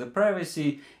part of the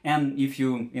privacy. And if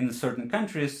you, in certain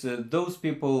countries, those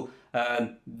people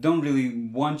don't really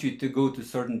want you to go to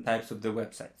certain types of the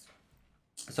websites.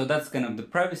 So that's kind of the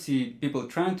privacy people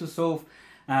trying to solve,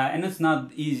 and it's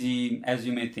not easy as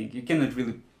you may think. You cannot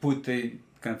really put a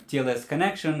kind of TLS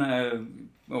connection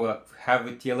or have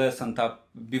a TLS on top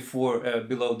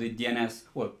below the DNS,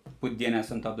 or put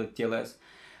DNS on top of the TLS,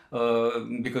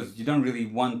 because you don't really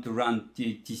want to run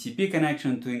TCP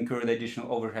connection to incur the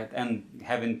additional overhead, and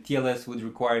having TLS would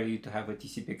require you to have a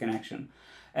TCP connection.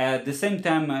 At the same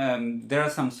time, there are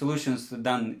some solutions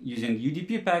done using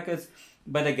UDP packets,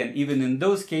 but again, even in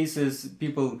those cases,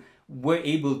 people were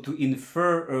able to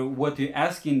infer what you're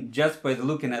asking just by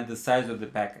looking at the size of the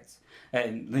packets.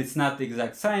 And it's not the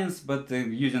exact science, but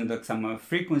using some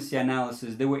frequency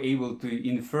analysis, they were able to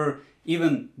infer,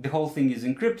 even the whole thing is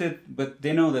encrypted, but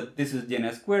they know that this is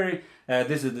DNS query,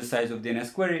 this is the size of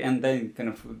DNS query, and then kind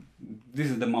of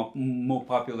this is the more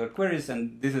popular queries,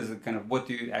 and this is kind of what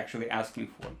you're actually asking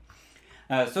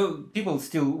for. So people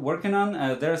still working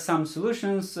on. There are some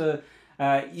solutions.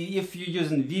 If you're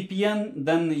using VPN,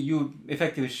 then you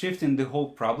effectively shifting the whole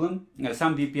problem.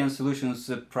 Some VPN solutions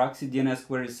proxy DNS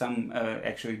queries, some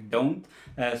actually don't.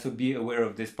 So be aware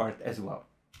of this part as well.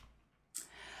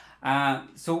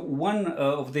 So one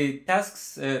of the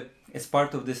tasks as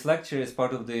part of this lecture, as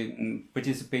part of the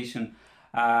participation,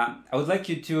 I would like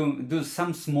you to do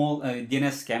some small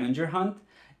DNS scavenger hunt.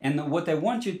 And what I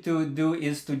want you to do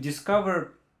is to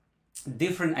discover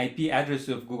different IP addresses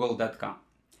of google.com.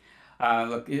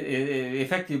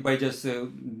 Effectively by just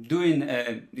doing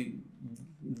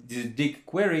this big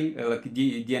query, like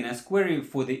DNS query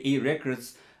for the A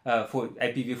records, for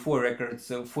IPv4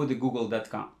 records for the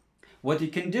google.com. What you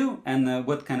can do and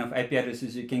what kind of IP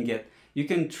addresses you can get. You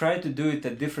can try to do it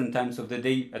at different times of the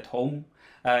day at home.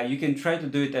 You can try to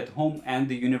do it at home and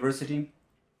the university.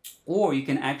 Or you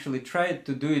can actually try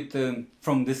to do it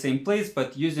from the same place,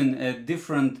 but using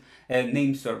different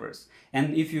name servers.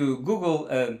 And if you Google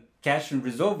cache and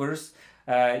resolvers,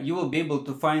 you will be able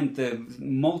to find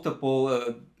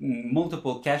multiple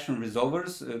cache and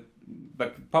resolvers,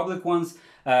 like public ones.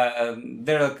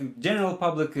 There are general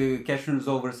public cache and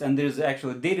resolvers, and there's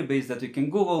actually a database that you can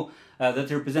Google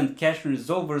that represent cache and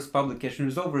resolvers, public cache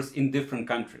and resolvers in different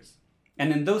countries.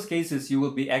 And in those cases, you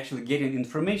will be actually getting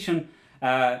information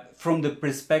from the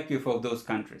perspective of those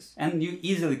countries. And you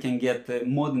easily can get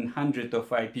more than 100 of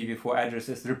IPv4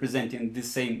 addresses representing the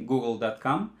same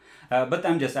google.com, but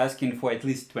I'm just asking for at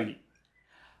least 20.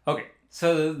 Okay,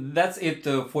 so that's it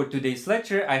for today's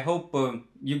lecture. I hope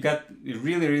you got a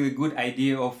really good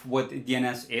idea of what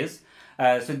DNS is.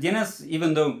 So DNS,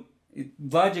 even though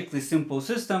logically simple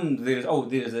system, there's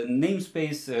a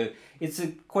namespace, it's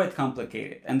quite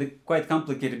complicated, and quite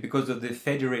complicated because of the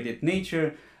federated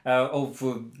nature of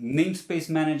namespace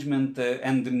management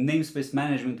and the namespace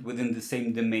management within the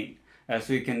same domain.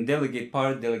 So you can delegate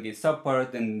part, delegate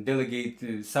subpart, and delegate,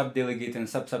 subdelegate, and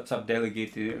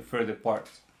sub-sub-sub-delegate further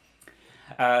parts.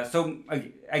 So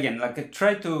again, like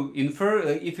try to infer.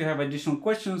 If you have additional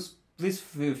questions, please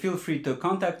feel free to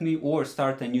contact me or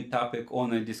start a new topic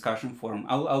on a discussion forum.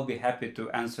 I'll be happy to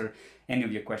answer any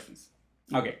of your questions.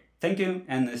 Okay, thank you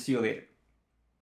and see you later.